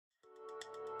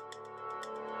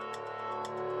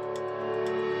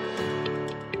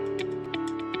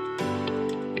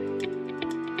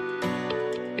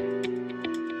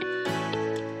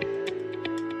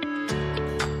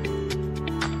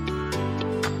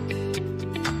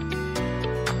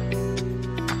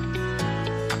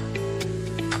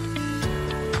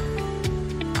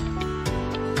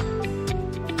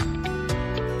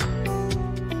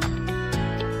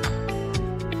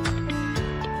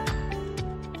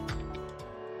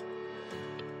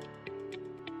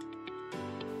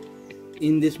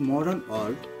In this modern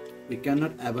world, we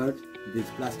cannot avoid these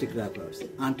plastic wrappers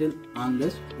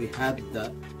unless we have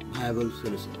the viable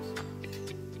solutions.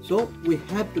 So we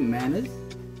have to manage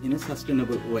in a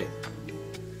sustainable way.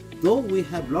 Though we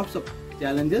have lots of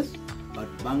challenges, but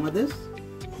Bangladesh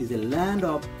is a land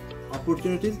of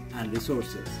opportunities and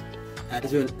resources,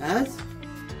 as well as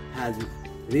has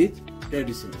rich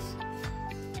traditions.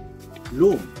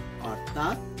 Loom or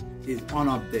tat is one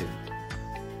of them,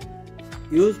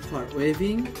 used for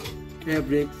weaving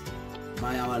fabrics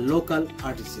by our local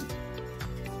artisans.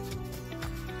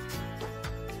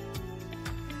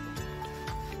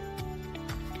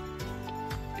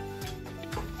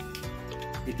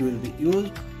 It will be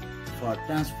used for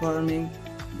transforming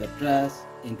the trash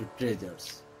into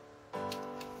treasures.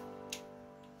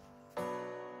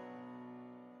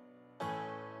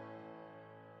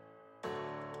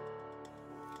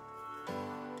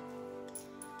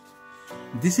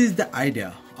 This is the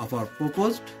idea of our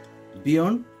proposed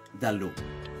Beyond the Loom.